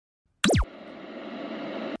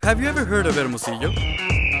Have you ever heard of Hermosillo?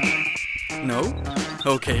 No?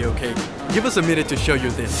 Okay. Give us a minute to show you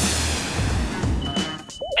this.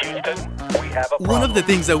 Houston, we have a problem. One of the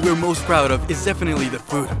things that we're most proud of is definitely the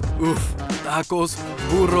food. Oof. Tacos,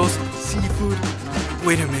 burros, seafood.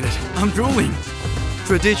 Wait a minute, I'm drooling.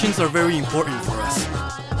 Traditions are very important for us.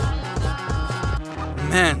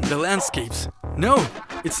 Man, the landscapes. No,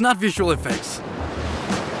 it's not visual effects.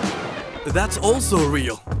 That's also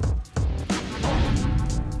real.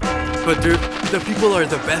 But dude, the people are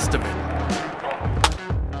the best of it.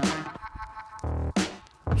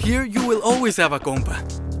 Here you will always have a compa.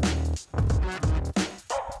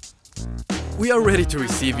 We are ready to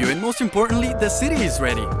receive you, and most importantly, the city is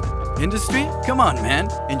ready. Industry? Come on, man.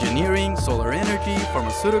 Engineering, solar energy,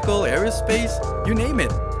 pharmaceutical, aerospace, you name it.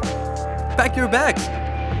 Pack your bags.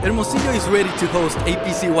 Hermosillo is ready to host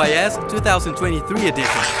APCYS 2023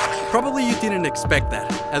 edition. Probably you didn't expect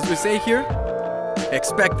that. As we say here,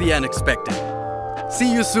 expect the unexpected.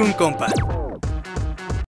 See you soon, compa.